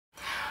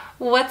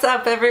What's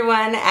up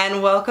everyone,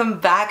 and welcome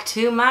back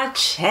to my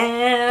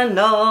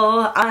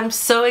channel. I'm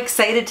so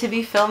excited to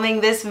be filming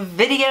this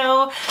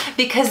video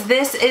because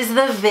this is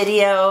the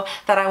video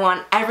that I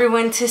want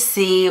everyone to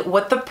see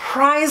what the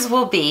prize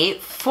will be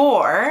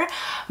for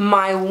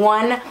my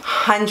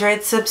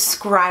 100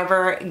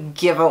 subscriber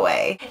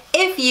giveaway.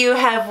 If you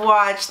have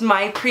watched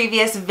my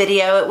previous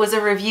video, it was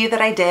a review that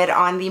I did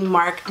on the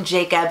Marc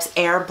Jacobs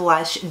Air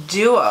Blush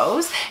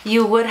Duos.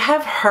 You would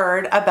have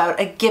heard about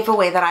a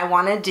giveaway that I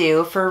want to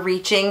do for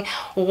reaching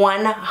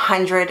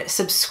 100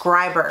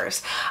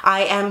 subscribers.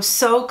 I am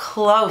so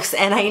close,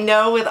 and I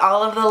know with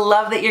all of the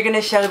love that you're going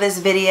to show this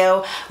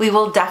video, we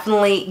will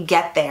definitely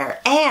get there.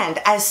 And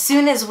as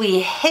soon as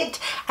we hit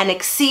and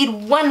exceed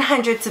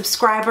 100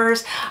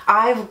 subscribers,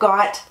 I've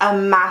got a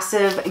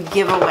massive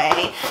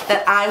giveaway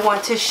that I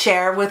want to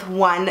share with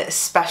one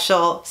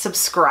special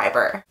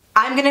subscriber.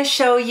 I'm going to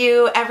show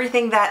you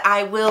everything that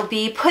I will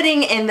be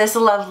putting in this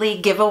lovely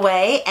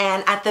giveaway,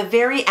 and at the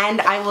very end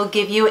I will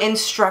give you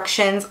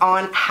instructions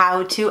on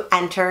how to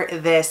enter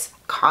this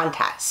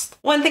contest.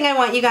 One thing I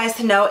want you guys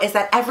to know is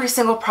that every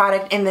single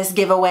product in this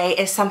giveaway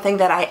is something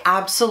that I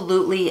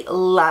absolutely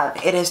love.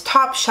 It is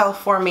top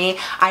shelf for me.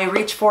 I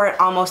reach for it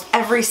almost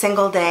every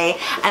single day,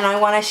 and I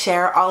want to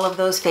share all of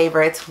those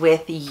favorites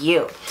with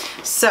you.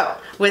 So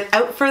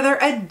without further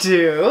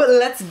ado,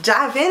 let's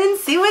dive in and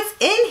see what's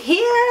in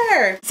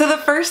here. So the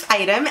first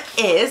item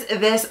is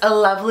this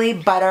lovely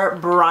butter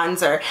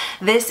bronzer.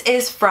 This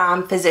is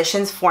from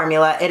Physicians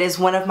Formula. It is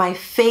one of my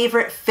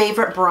favorite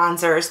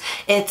bronzers.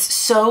 It's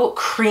so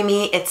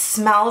creamy. It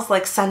smells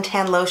like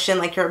suntan lotion,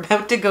 like you're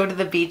about to go to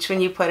the beach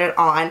when you put it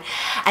on,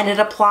 and it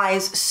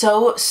applies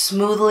so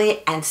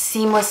smoothly and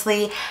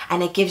seamlessly,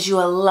 and it gives you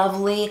a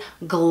lovely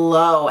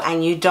glow,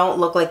 and you don't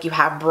look like you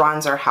have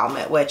bronzer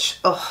helmet, which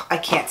I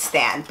can't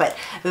stand. But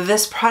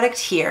this product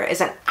here is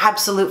an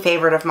absolute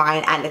favorite of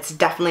mine, and it's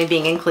definitely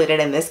being included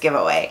in this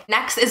giveaway.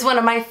 Next is one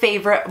of my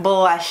favorite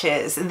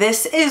blushes.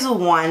 This is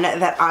one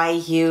that I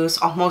use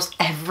almost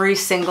every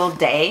single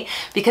day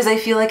because I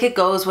feel like it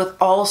goes with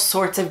all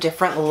sorts of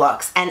different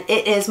looks, and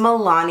it is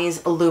Milani's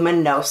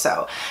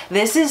Luminoso.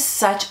 This is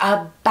such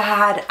a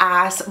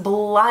badass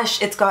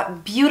blush. It's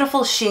got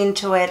beautiful sheen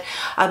to it,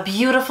 a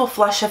beautiful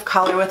flush of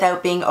color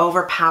without being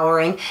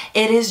overpowering.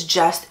 It is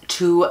just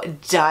to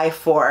die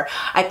for.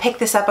 I picked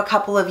this up a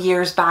couple of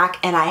years back,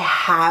 and I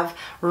have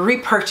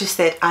repurchased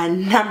it a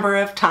number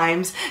of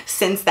times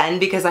since then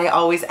because I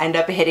always end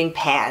up hitting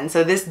pan.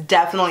 So this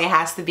definitely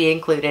has to be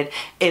included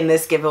in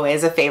this giveaway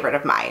as a favorite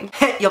of mine.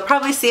 You'll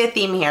probably see a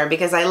theme here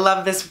because I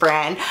love this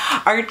brand.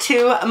 Our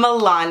two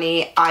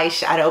Milani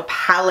eyeshadow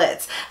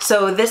palettes.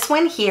 So this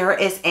one here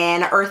is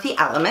in Earthy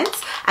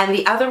Elements, and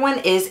the other one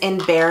is in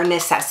Bare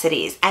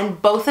Necessities.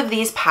 And both of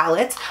these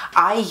palettes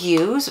I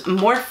use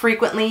more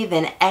frequently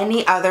than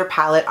any other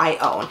palette I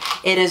own.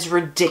 It is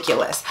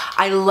ridiculous.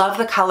 I love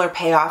the color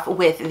payoff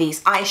with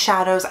these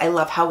eyeshadows. I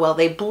love how well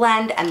they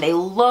blend and they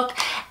look,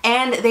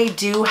 and they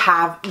do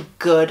have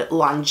good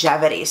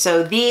longevity.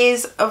 So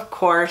these, of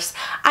course,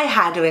 I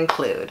had to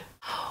include.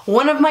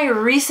 One of my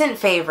recent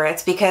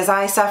favorites, because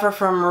I suffer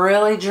from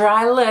really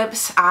dry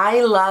lips,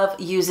 I love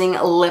using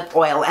lip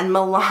oil, and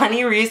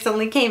Milani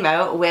recently came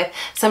out with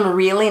some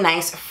really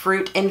nice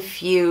fruit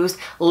infused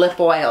lip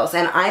oils,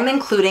 and I'm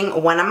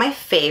including one of my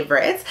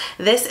favorites.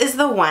 This is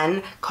the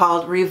one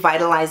called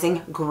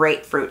Revitalizing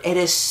Grapefruit. It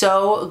is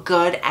so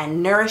good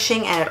and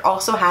nourishing, and it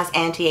also has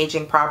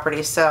anti-aging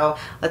properties. So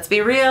let's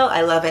be real,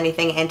 I love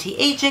anything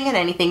anti-aging and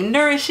anything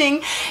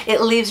nourishing.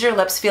 It leaves your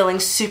lips feeling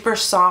super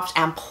soft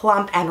and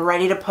plump and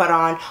ready to put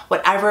on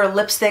whatever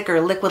lipstick or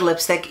liquid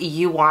lipstick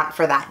you want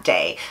for that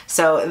day.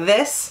 So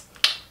this,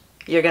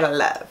 you're gonna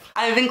love.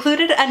 I've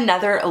included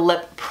another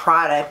lip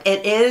product.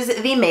 It is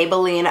the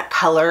Maybelline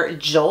Color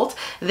Jolt.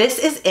 This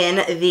is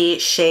in the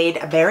shade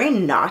Very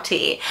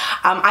Naughty.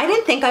 I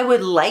didn't think I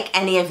would like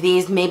any of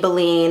these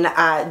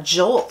Maybelline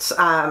Jolts,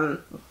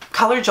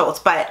 Color Jolts,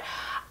 but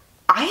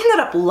I ended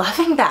up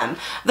loving them.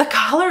 The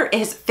color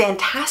is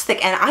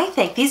fantastic, and I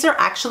think these are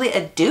actually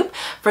a dupe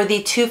for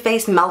the Too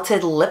Faced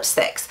Melted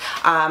Lipsticks.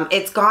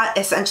 It's got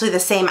essentially the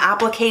same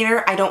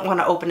applicator. I don't want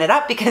to open it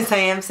up because I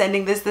am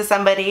sending this to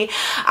somebody,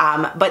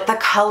 but the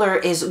color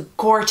is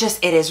gorgeous.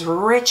 It is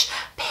rich,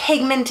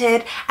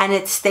 pigmented, and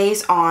it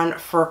stays on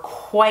for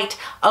quite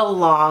a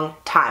long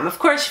time. Of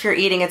course, if you're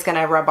eating, it's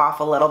gonna rub off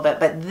a little bit,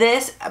 but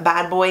this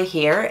bad boy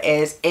here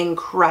is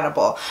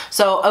incredible.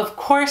 So of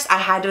course I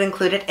had to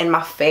include it in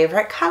my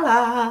favorite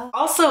color.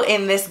 Also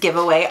in this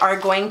giveaway are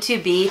going to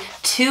be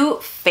two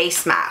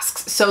face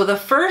masks. So the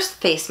first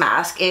face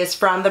mask is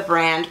from the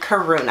brand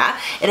Karuna.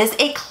 It is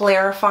a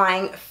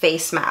clarifying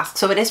face mask.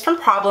 So it is from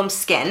Problem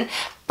Skin,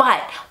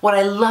 but what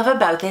I love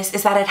about this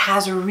is that it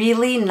has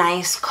really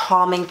nice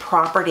calming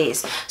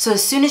properties. So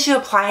as soon as you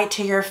apply it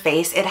to your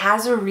face, it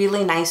has a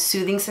really nice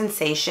soothing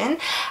sensation,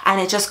 and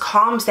it just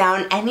calms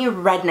down any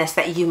redness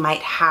that you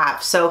might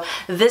have. So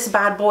this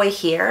bad boy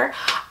here,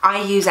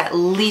 I use at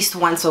least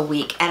once a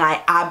week, and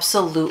I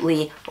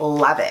absolutely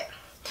love it.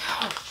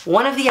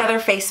 One of the other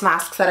face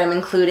masks that I'm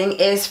including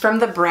is from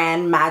the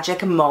brand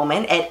Magic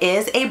Moment. It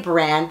is a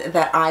brand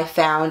that I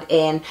found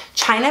in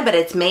China, but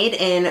it's made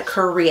in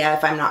Korea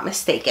if I'm not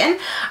mistaken.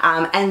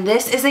 And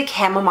this is a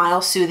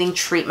chamomile soothing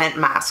treatment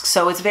mask.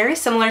 So it's very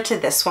similar to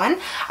this one,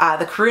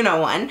 the Karuna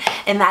one,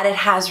 in that it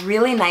has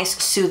really nice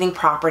soothing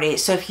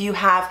properties. So if you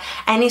have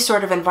any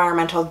sort of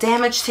environmental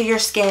damage to your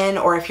skin,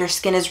 or if your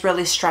skin is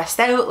really stressed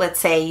out,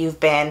 let's say you've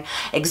been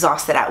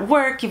exhausted at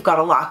work, you've got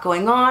a lot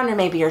going on, or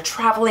maybe you're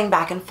traveling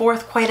back and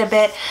forth quite a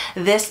bit,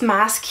 this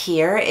mask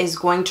here is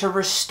going to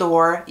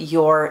restore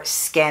your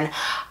skin.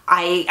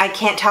 I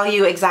can't tell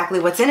you exactly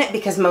what's in it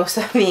because most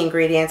of the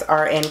ingredients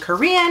are in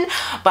Korean,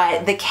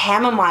 but the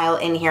chamomile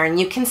in here, and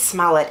you can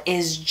smell it,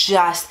 is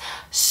just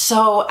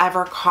so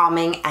ever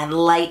calming and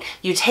light.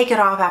 You take it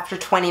off after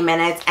 20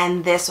 minutes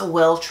and this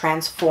will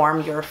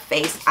transform your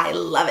face. I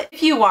love it.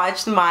 If you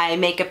watched my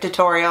makeup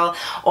tutorial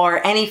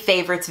or any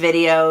favorites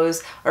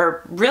videos,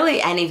 or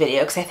really any video,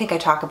 because I think I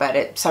talk about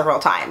it several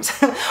times,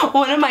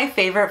 one of my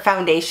favorite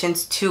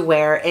foundations to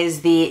wear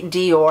is the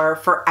Dior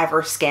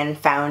Forever Skin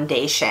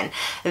Foundation.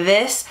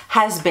 This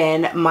has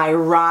been my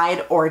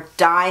ride or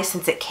die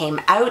since it came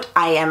out.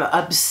 I am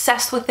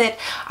obsessed with it.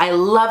 I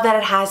love that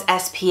it has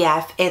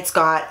SPF. It's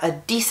got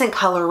a decent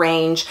color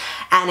range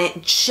and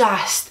it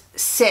just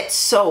sits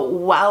so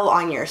well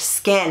on your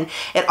skin.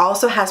 It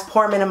also has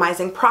pore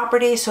minimizing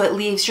properties, so it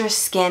leaves your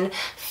skin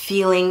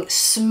feeling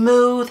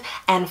smooth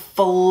and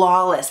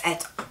flawless.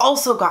 It's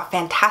also got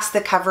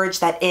fantastic coverage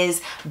that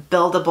is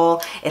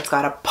buildable. It's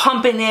got a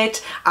pump in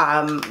it.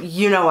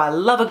 You know I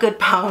love a good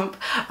pump,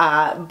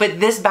 but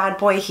this bad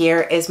boy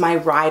here is my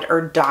ride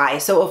or die.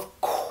 So of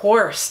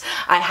course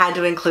I had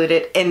to include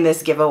it in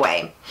this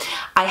giveaway.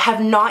 I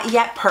have not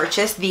yet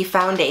purchased the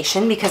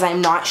foundation because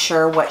I'm not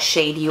sure what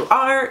shade you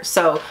are,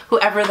 so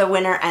whoever the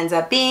winner ends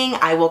up being,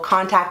 I will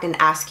contact and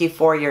ask you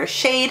for your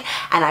shade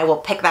and I will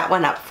pick that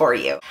one up for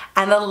you.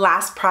 And the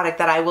last product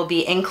that I will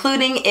be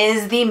including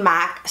is the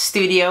MAC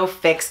Studio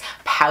Fix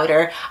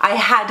Powder. I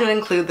had to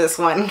include this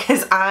one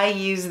because I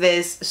use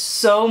this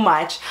so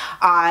much.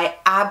 I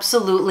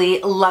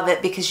absolutely love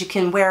it because you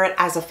can wear it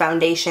as a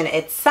foundation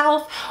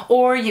itself,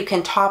 or you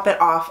can top it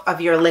off of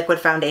your liquid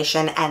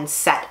foundation and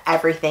set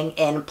everything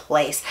in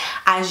place.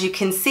 As you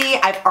can see,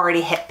 I've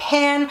already hit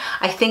pan.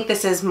 I think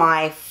this is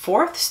my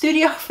 4th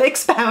Studio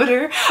Fix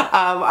powder.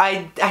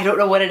 I don't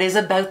know what it is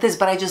about this,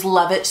 but I just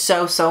love it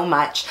so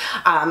much.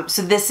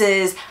 So this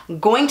is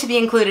going to be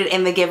included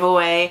in the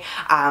giveaway.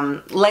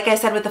 Like I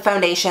said with the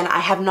foundation, I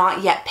have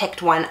not yet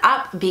picked one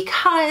up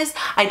because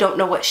I don't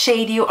know what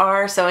shade you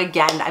are. So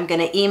again, I'm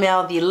gonna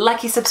email the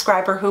lucky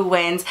subscriber who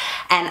wins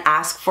and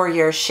ask for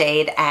your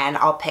shade, and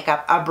I'll pick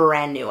up a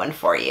brand new one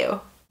for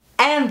you.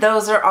 And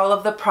those are all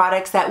of the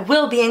products that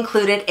will be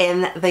included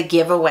in the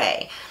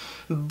giveaway.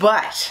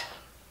 But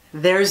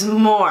there's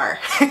more.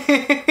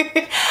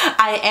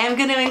 I am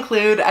going to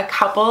include a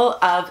couple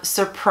of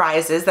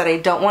surprises that I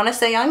don't want to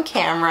say on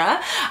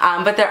camera,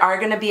 but there are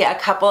going to be a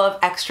couple of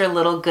extra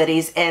little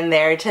goodies in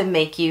there to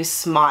make you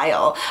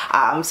smile.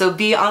 So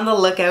be on the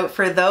lookout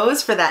for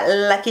those for that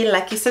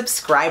lucky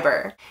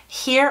subscriber.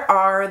 Here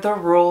are the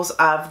rules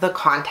of the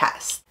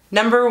contest.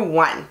 Number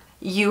 1.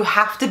 You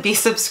have to be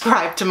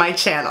subscribed to my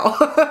channel.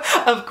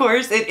 Of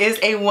course, it is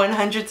a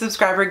 100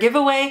 subscriber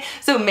giveaway,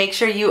 so make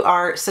sure you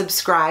are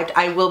subscribed.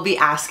 I will be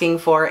asking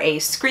for a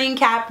screen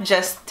cap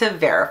just to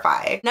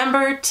verify.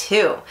 Number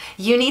 2,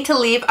 you need to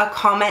leave a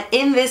comment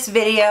in this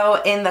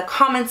video in the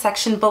comment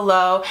section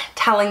below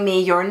telling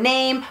me your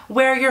name,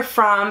 where you're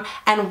from,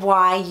 and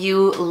why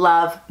you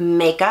love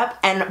makeup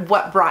and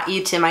what brought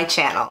you to my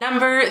channel.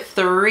 Number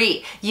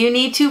 3, you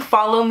need to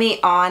follow me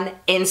on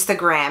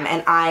Instagram,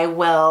 and I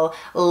will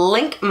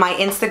link my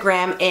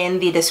Instagram in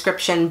the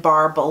description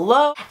bar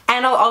below,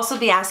 and I'll also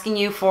be asking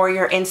you for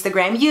your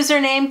Instagram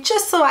username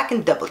just so I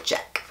can double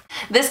check.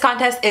 This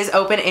contest is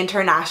open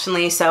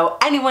internationally, so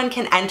anyone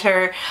can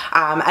enter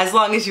as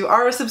long as you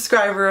are a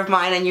subscriber of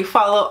mine and you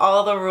follow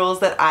all the rules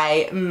that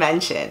I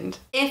mentioned.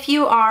 If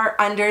you are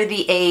under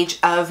the age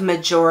of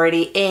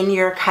majority in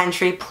your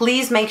country,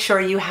 please make sure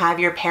you have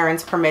your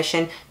parents'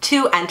 permission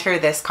to enter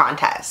this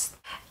contest.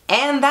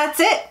 And that's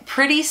it.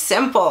 Pretty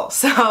simple.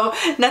 So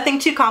nothing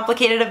too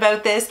complicated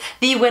about this.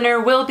 The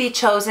winner will be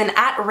chosen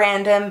at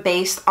random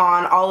based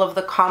on all of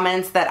the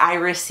comments that I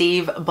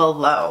receive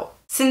below.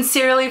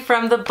 Sincerely,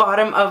 from the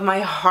bottom of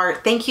my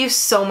heart, thank you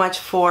so much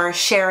for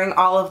sharing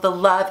all of the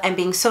love and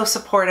being so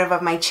supportive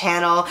of my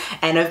channel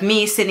and of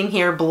me sitting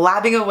here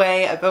blabbing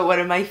away about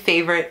one of my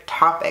favorite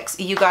topics.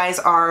 You guys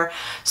are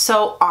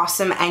so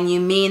awesome and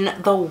you mean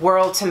the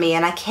world to me,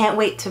 and I can't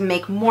wait to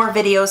make more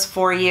videos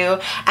for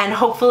you and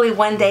hopefully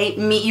one day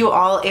meet you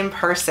all in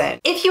person.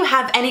 If you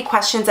have any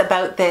questions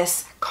about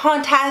this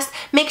contest,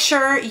 make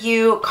sure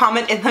you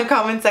comment in the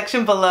comment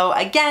section below,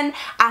 again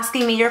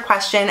asking me your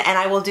question, and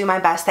I will do my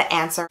best to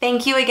answer.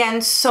 Thank you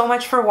again so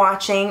much for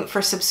watching,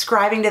 for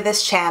subscribing to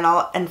this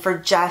channel, and for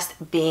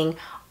just being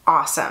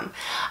awesome.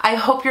 I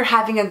hope you're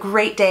having a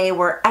great day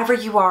wherever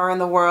you are in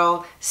the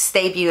world.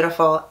 Stay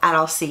beautiful, and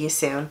I'll see you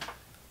soon.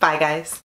 Bye guys.